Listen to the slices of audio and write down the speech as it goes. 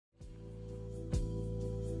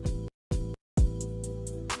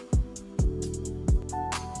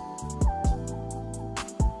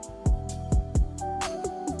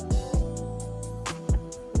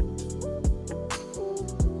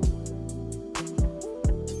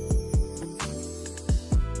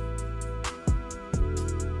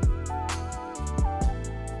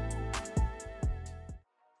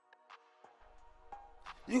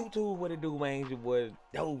YouTube, what it do, man? Your boy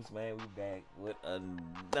Dose, man. We back with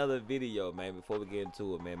another video, man. Before we get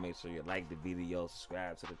into it, man, make sure you like the video,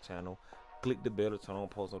 subscribe to the channel, click the bell to turn on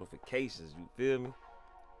post notifications. You feel me?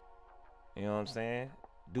 You know what I'm saying?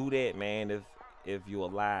 Do that, man. If you're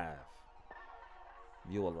alive,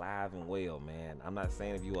 you're alive and well, man. I'm not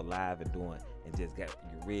saying if you're alive and doing and just got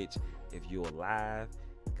you rich. If you're alive,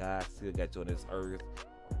 God still got you on this earth,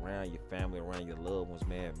 around your family, around your loved ones,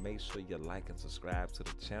 man. Make sure you like and subscribe to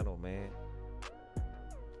the channel, man.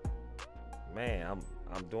 Man,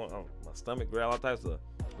 I'm doing my stomach growl, all types of.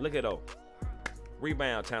 Look at though,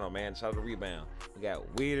 Rebound channel, man. Shout out to Rebound. We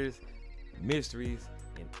got weirdest mysteries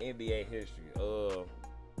in NBA history.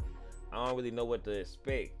 I don't really know what to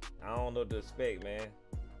expect. I don't know what to expect, man.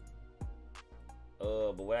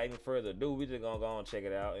 But without even further ado, we just gonna go and check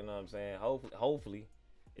it out. You know what I'm saying? Hopefully,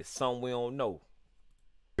 it's something we don't know.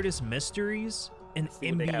 Weirdest mysteries in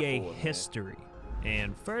NBA history.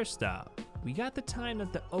 And first up, we got the time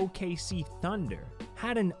that the OKC Thunder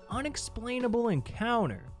had an unexplainable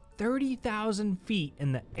encounter 30,000 feet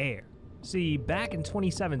in the air. See, back in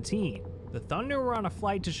 2017, the Thunder were on a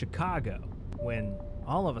flight to Chicago when,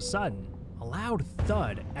 all of a sudden, a loud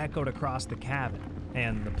thud echoed across the cabin,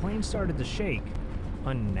 and the plane started to shake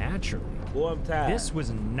unnaturally. Boy, I'm tired. This was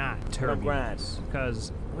not turbulence,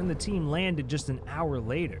 because when the team landed just an hour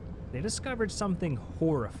later, they discovered something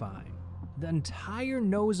horrifying. The entire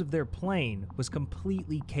nose of their plane was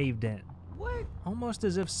completely caved in. What? Almost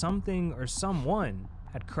as if something or someone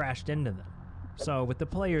had crashed into them. So with the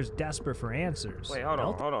players desperate for answers, Wait, hold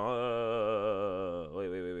on.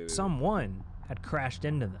 Wait. Someone had crashed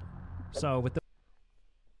into them. So with the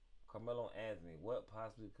Carmelo Anthony, what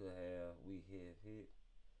possibly could we have hit?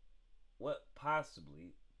 What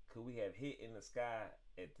possibly could we have hit in the sky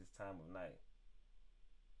at this time of night?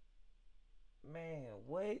 Man,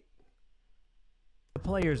 what? The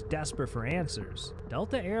players desperate for answers,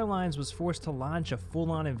 Delta Airlines was forced to launch a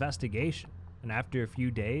full-on investigation. And after a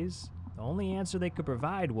few days, the only answer they could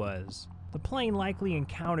provide was the plane likely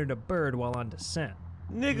encountered a bird while on descent.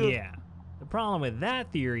 Nigga. Yeah. The problem with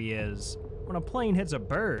that theory is, when a plane hits a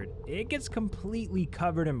bird, it gets completely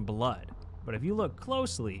covered in blood. But if you look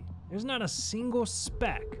closely, there's not a single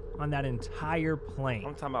speck on that entire plane.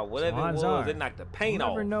 I'm talking about whatever it was, it knocked the paint off.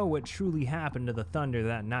 We'll never know what truly happened to the Thunder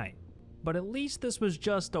that night. But at least this was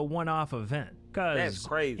just a one-off event. That's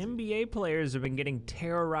crazy. NBA players have been getting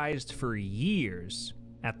terrorized for years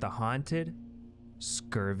at the haunted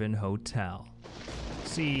Skirvin Hotel.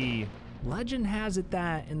 See, legend has it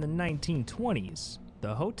that in the 1920s,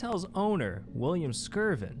 the hotel's owner, William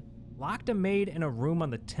Skirvin, locked a maid in a room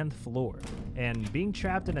on the 10th floor, and being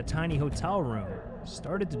trapped in a tiny hotel room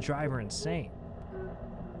started to drive her insane.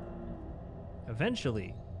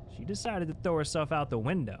 Eventually, she decided to throw herself out the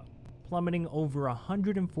window, plummeting over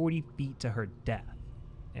 140 feet to her death.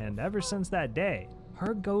 And ever since that day,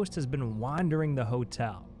 her ghost has been wandering the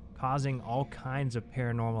hotel, causing all kinds of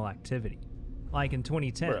paranormal activity. Like in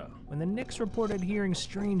 2010, when the Knicks reported hearing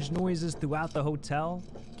strange noises throughout the hotel,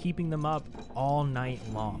 keeping them up all night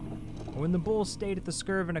long. Or when the Bulls stayed at the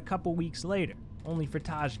Skirvin a couple weeks later, only for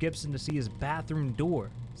Taj Gibson to see his bathroom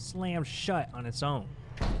door slammed shut on its own.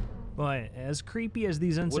 But as creepy as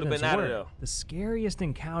these incidents were, the scariest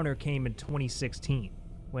encounter came in 2016,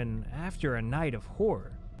 when after a night of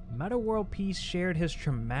horror, Metta World Peace shared his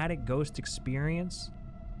traumatic ghost experience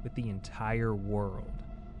with the entire world,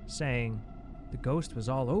 saying, "The ghost was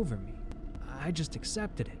all over me. I just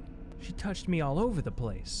accepted it. She touched me all over the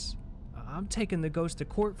place. I'm taking the ghost to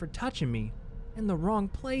court for touching me in the wrong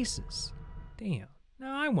places. Damn,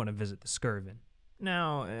 now I want to visit the Skirvin."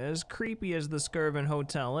 Now, as creepy as the Skirvin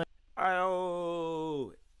Hotel is,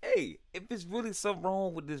 oh, hey, if it's really something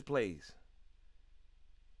wrong with this place,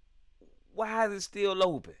 why is it still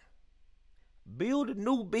open? Build a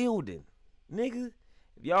new building, nigga.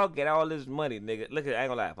 If y'all get all this money, nigga, look at, I ain't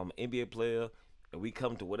gonna lie, if I'm an NBA player and we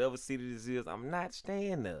come to whatever city this is, I'm not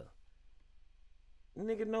staying there.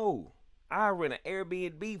 Nigga, no. I rent an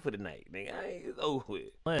Airbnb for the night, nigga. It's over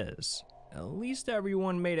with. At least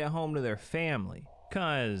everyone made it home to their family,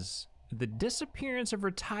 cause the disappearance of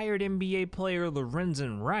retired NBA player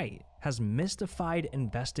Lorenzen Wright has mystified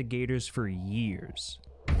investigators for years.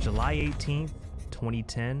 July 18th,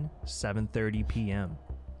 2010, 7:30 p.m.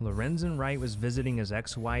 Lorenzen Wright was visiting his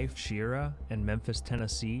ex-wife, Shira, in Memphis,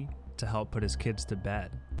 Tennessee, to help put his kids to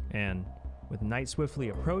bed. And with night swiftly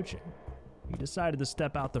approaching, he decided to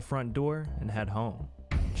step out the front door and head home.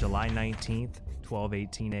 July 19th,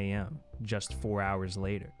 12:18 a.m., just 4 hours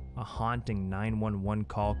later, a haunting 911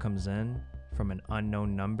 call comes in from an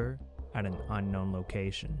unknown number at an unknown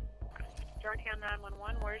location. Georgetown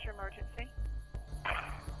 911, where's your emergency?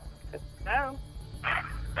 Hello?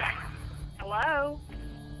 Hello?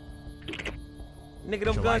 Nigga,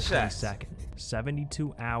 them July gunshots. 22nd,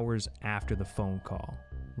 72 hours after the phone call,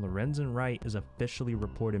 Lorenzen Wright is officially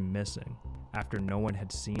reported missing after no one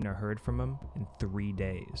had seen or heard from him in 3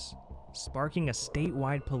 days, sparking a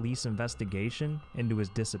statewide police investigation into his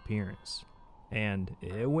disappearance. And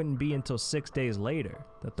it wouldn't be until 6 days later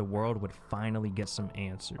that the world would finally get some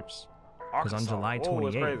answers. Because on Arkansas. July Whoa,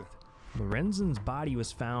 it's 28th, crazy. Lorenzen's body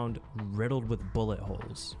was found riddled with bullet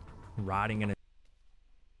holes, rotting in a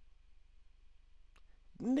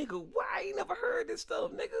Nigga, why I ain't never heard this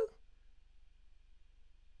stuff, nigga?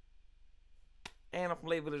 And I'm from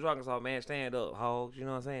Lake Village, Arkansas, man. Stand up, hogs. You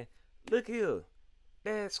know what I'm saying? Look here.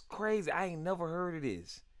 That's crazy. I ain't never heard of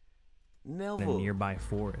this. Never. nearby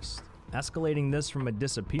forest, escalating this from a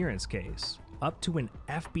disappearance case up to an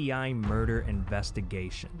FBI murder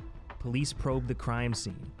investigation. Police probed the crime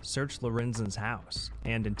scene, searched Lorenzen's house,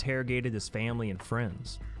 and interrogated his family and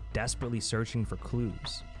friends, desperately searching for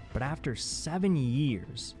clues. But after 7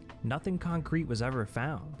 years, nothing concrete was ever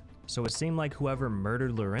found, so it seemed like whoever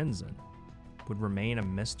murdered Lorenzen would remain a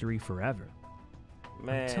mystery forever.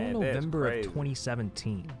 Man, Until that's November of crazy.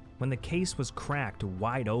 2017, when the case was cracked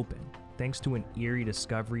wide open thanks to an eerie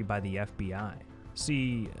discovery by the FBI.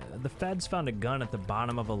 See, the feds found a gun at the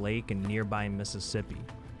bottom of a lake in nearby Mississippi,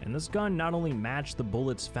 and this gun not only matched the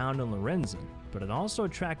bullets found in Lorenzen, but it also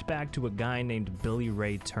tracked back to a guy named Billy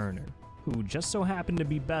Ray Turner, who just so happened to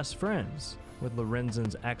be best friends with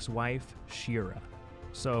Lorenzen's ex-wife, Shira.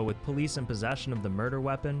 So with police in possession of the murder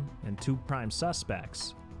weapon and 2 prime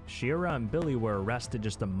suspects, Shira and Billy were arrested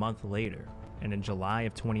just a month later, and in July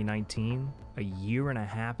of 2019, a year and a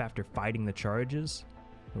half after fighting the charges,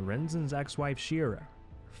 Lorenzen's ex-wife Shira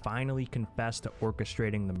finally confessed to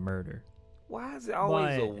orchestrating the murder. Why is it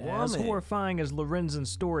always a But as woman? horrifying as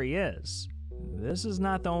Lorenzen's story is, this is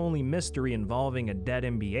not the only mystery involving a dead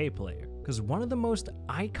NBA player, because one of the most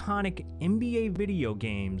iconic NBA video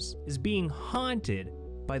games is being haunted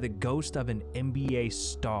by the ghost of an NBA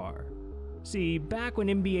star. See, back when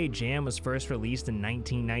NBA Jam was first released in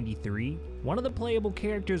 1993, one of the playable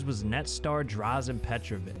characters was net star Drazen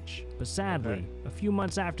Petrovic. But sadly, a few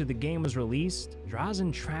months after the game was released,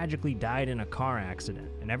 Drazen tragically died in a car accident.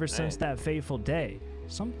 And ever since that fateful day,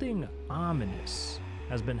 something ominous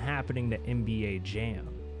has been happening to NBA Jam.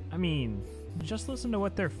 I mean, just listen to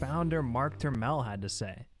what their founder Mark Turmel had to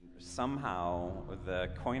say. Somehow, the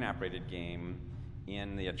coin-operated game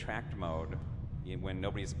in the attract mode, when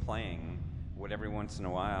nobody's playing, would every once in a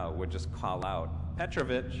while would just call out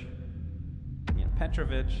Petrovic,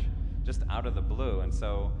 Petrovic, just out of the blue. And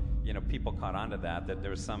so, people caught on to that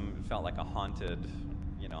there was it felt like a haunted,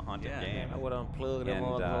 haunted game. I would unplug them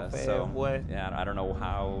all And fast, so, boy. yeah, I don't know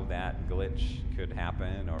how that glitch could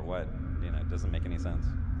happen or what, it doesn't make any sense.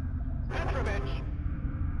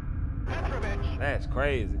 That's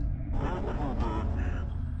crazy.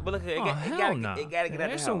 But look, it Oh, hell gotta no. get out the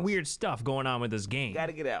There's house. some weird stuff going on with this game.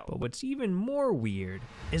 Gotta get out. But what's even more weird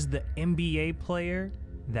is the NBA player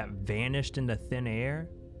that vanished into thin air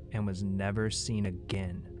and was never seen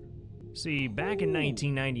again. See, back in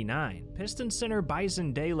 1999, Pistons center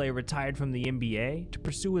Bison Dele retired from the NBA to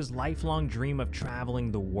pursue his lifelong dream of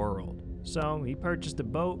traveling the world. So he purchased a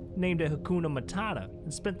boat, named it Hakuna Matata,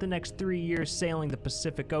 and spent the next 3 years sailing the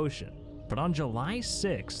Pacific Ocean. But on July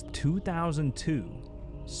 6, 2002,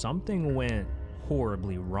 something went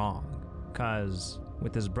horribly wrong. Cause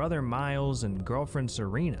with his brother Miles and girlfriend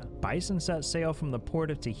Serena, Bison set sail from the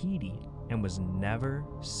port of Tahiti and was never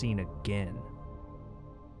seen again.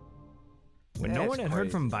 When no That's one had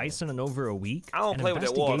heard from crazy, Bison in over a week, I don't an play with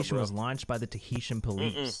that water, investigation bro. was launched by the Tahitian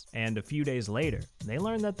police. And a few days later, they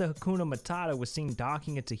learned that the Hakuna Matata was seen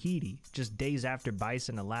docking at Tahiti just days after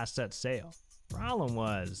Bison had last set sail. Problem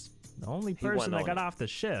was, the only person wasn't that on got it. off the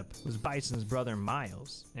ship was Bison's brother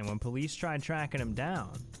Miles, and when police tried tracking him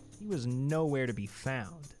down, he was nowhere to be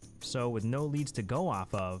found. So with no leads to go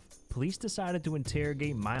off of, police decided to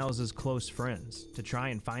interrogate Miles' close friends to try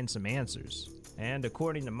and find some answers. And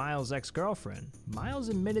according to Miles' ex-girlfriend, Miles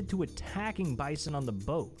admitted to attacking Bison on the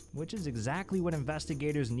boat, which is exactly what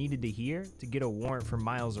investigators needed to hear to get a warrant for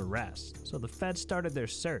Miles' arrest. So the feds started their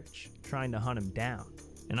search, trying to hunt him down.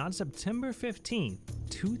 And on September 15,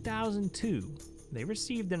 2002, they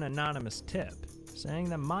received an anonymous tip saying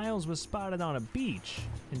that Miles was spotted on a beach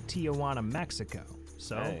in Tijuana, Mexico.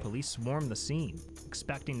 So Hey. police swarmed the scene,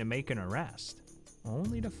 expecting to make an arrest,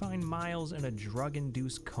 only to find Miles in a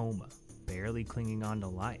drug-induced coma, barely clinging on to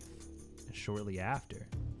life. And shortly after,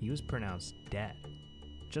 he was pronounced dead.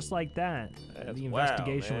 Just like that, That's the wild,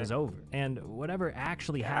 investigation man. was over, and whatever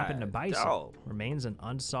actually happened to God, Bison dog. remains an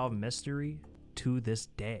unsolved mystery to this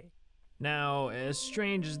day. Now, as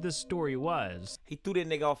strange as this story was, He threw that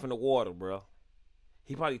nigga off in the water, bro.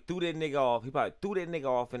 He probably threw that nigga off. He probably threw that nigga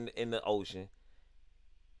off in the ocean.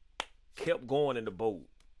 Kept going in the boat.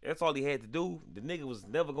 That's all he had to do. The nigga was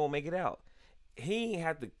never gonna make it out. He ain't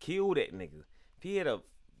have to kill that nigga. If he had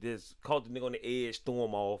just caught the nigga on the edge, threw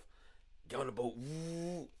him off, get on the boat,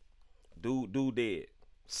 dude dead.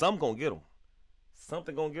 Something gonna get him.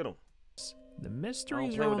 Something gonna get him. the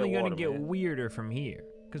mysteries play are with that only going water, to get man. weirder from here.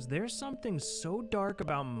 Because there's something so dark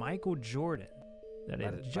about Michael Jordan that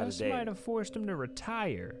it just day. might have forced him to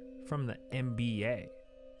retire from the NBA.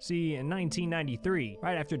 See, in 1993,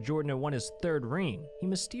 right after Jordan had won his third ring, he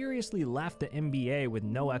mysteriously left the NBA with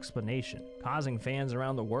no explanation, causing fans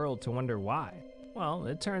around the world to wonder why. Well,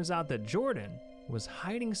 it turns out that Jordan was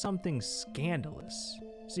hiding something scandalous.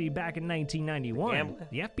 See, back in 1991, Gambling?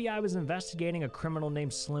 the FBI was investigating a criminal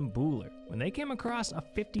named Slim Buller when they came across a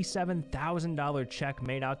 $57,000 check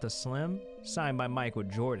made out to Slim, signed by Michael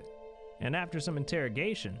Jordan. And after some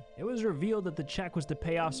interrogation, it was revealed that the check was to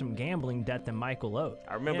pay off some gambling debt that Michael owed.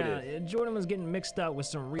 I remember this. Jordan was getting mixed up with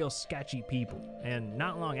some real sketchy people. And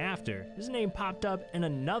not long after, his name popped up in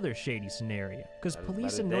another shady scenario. Because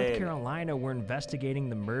police in North Carolina were investigating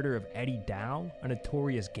the murder of Eddie Dow, a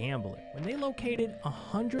notorious gambler, when they located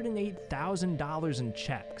 $108,000 in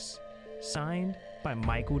checks, signed by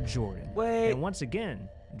Michael Jordan. Wait. And once again,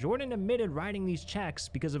 Jordan admitted writing these checks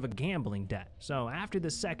because of a gambling debt. So after the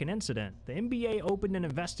second incident, the NBA opened an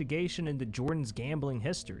investigation into Jordan's gambling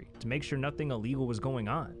history to make sure nothing illegal was going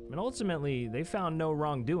on. And ultimately, they found no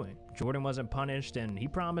wrongdoing. Jordan wasn't punished, and he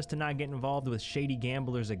promised to not get involved with shady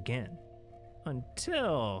gamblers again.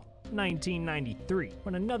 Until 1993,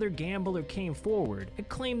 when another gambler came forward and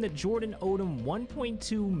claimed that Jordan owed him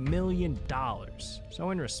 $1.2 million.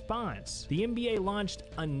 So in response, the NBA launched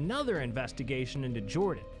another investigation into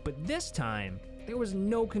Jordan. But this time, there was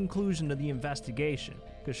no conclusion to the investigation,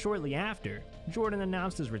 because shortly after, Jordan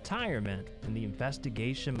announced his retirement and the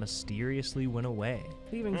investigation mysteriously went away,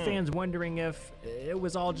 leaving fans wondering if it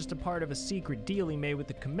was all just a part of a secret deal he made with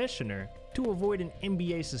the commissioner to avoid an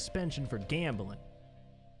NBA suspension for gambling.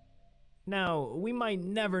 Now, we might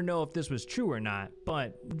never know if this was true or not,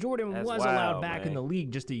 but Jordan That's was allowed wild, back in man. the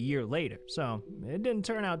league just a year later, so it didn't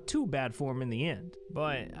turn out too bad for him in the end.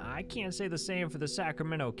 But I can't say the same for the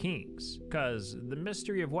Sacramento Kings, because the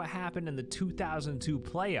mystery of what happened in the 2002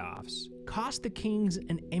 playoffs cost the Kings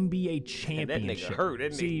an NBA championship. hurt,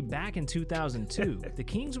 didn't he? See, back in 2002, the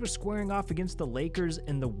Kings were squaring off against the Lakers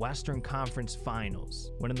in the Western Conference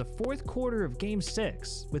Finals, when in the fourth quarter of Game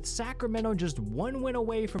 6, with Sacramento just one win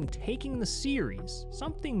away from taking the series,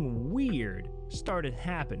 something weird started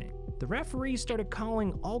happening. The referees started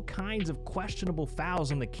calling all kinds of questionable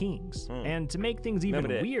fouls on the Kings. And to make things even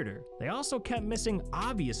Remember that. weirder, they also kept missing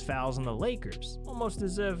obvious fouls on the Lakers, almost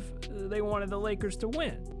as if they wanted the Lakers to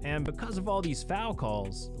win. And because of all these foul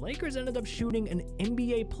calls, the Lakers ended up shooting an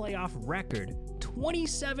NBA playoff record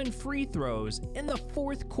 27 free throws in the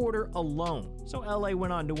fourth quarter alone. So LA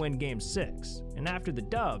went on to win Game 6. And after the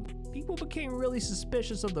dub, people became really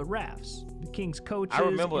suspicious of the refs. The Kings coaches, I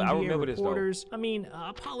remember NBA this, though. reporters. I mean,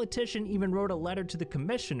 a politician even wrote a letter to the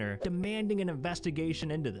commissioner demanding an investigation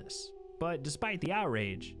into this. But despite the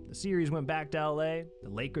outrage, the series went back to LA, the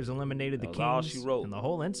Lakers eliminated the That was all Kings, she wrote. and the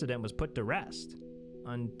whole incident was put to rest.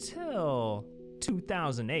 Until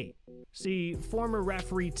 2008. See, former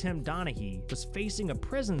referee Tim Donaghy was facing a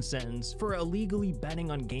prison sentence for illegally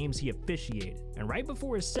betting on games he officiated. And right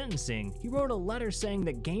before his sentencing, he wrote a letter saying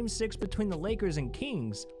that Game 6 between the Lakers and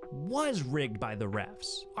Kings was rigged by the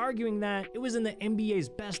refs, arguing that it was in the NBA's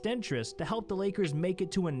best interest to help the Lakers make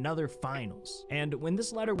it to another finals. And when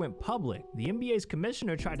this letter went public, the NBA's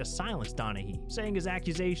commissioner tried to silence Donaghy, saying his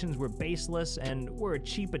accusations were baseless and were a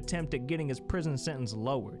cheap attempt at getting his prison sentence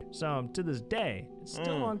lowered. So to this day, it's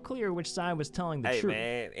still unclear which side was telling the Hey, truth.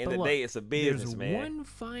 man, in But the look, day, it's a business, there's man. one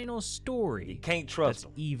final story You can't trust that's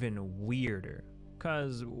them. even weirder.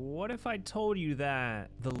 Cause what if I told you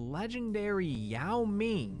that the legendary Yao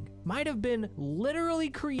Ming might have been literally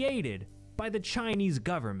created by the Chinese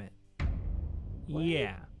government?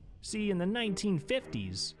 Yeah. See, in the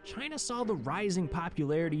 1950s, China saw the rising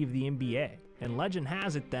popularity of the NBA, and legend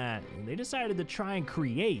has it that they decided to try and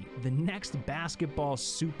create the next basketball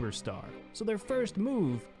superstar. So their first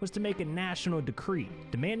move was to make a national decree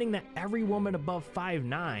demanding that every woman above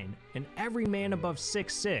 5'9" and every man above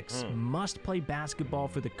 6'6" must play basketball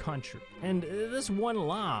for the country. And this one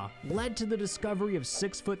law led to the discovery of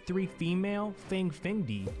 6'3" female Feng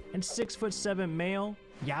Fengdi and 6'7" male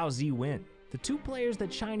Yao Ziwen. The two players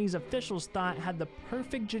that Chinese officials thought had the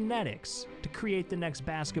perfect genetics to create the next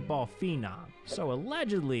basketball phenom. So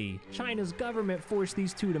allegedly, China's government forced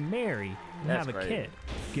these two to marry and That's have a crazy. kid,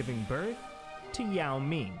 giving birth to Yao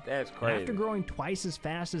Ming. That's And crazy. after growing twice as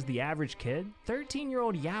fast as the average kid,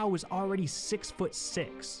 13-year-old Yao was already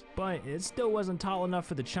 6'6", but it still wasn't tall enough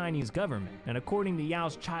for the Chinese government. And according to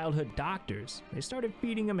Yao's childhood doctors, they started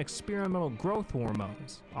feeding him experimental growth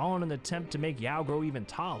hormones, all in an attempt to make Yao grow even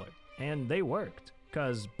taller. And they worked,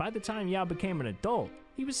 because by the time Yao became an adult,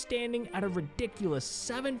 he was standing at a ridiculous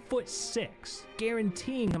 7'6",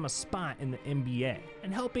 guaranteeing him a spot in the NBA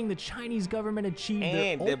and helping the Chinese government achieve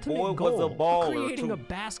And their that boy ultimate was a goal of baller, creating too. a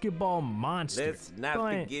basketball monster. Let's not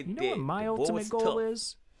But forget you know that. what my The boy ultimate was goal tough.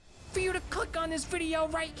 is? For you to click on this video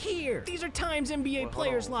right here. These are times NBA hold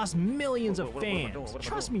players on. lost millions of What am I fans. doing? What am I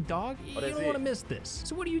Trust doing? me, dog. You that's don't want to it. miss this.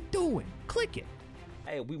 So what are you doing? Click it.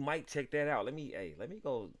 Hey, we might check that out. Let me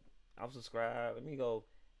go. I'm subscribed. Let me go.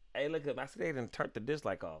 Hey, look at I see they done turned the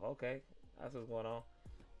dislike off. Okay, that's what's going on.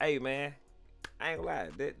 Hey, man, I ain't gonna lie.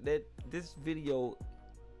 That this video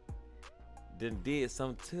did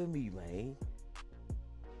something to me, man.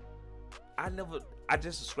 I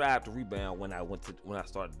just subscribed to Rebound when I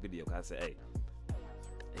started the video. 'Cause I said, hey,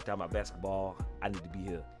 they talking about basketball. I need to be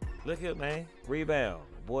here. Look here, man. Rebound,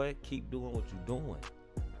 boy. Keep doing what you doing,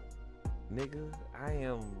 nigga. I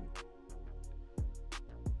am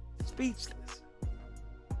speechless.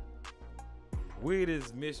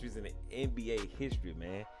 Weirdest mysteries in the NBA history,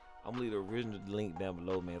 man. I'm gonna leave the original link down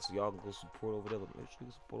below, man, so y'all can go support over there. But make sure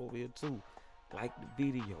you support over here too. Like the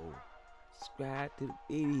video, subscribe to the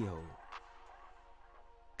video,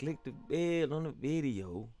 click the bell on the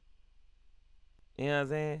video. You know what I'm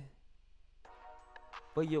saying?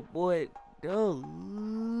 For your boy, Doe. You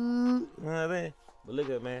know what I'm saying? But look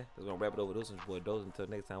at it, man. That's gonna wrap it over. This was your boy Doze. Until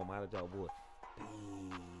next time, I'm out of y'all, boy. Peace.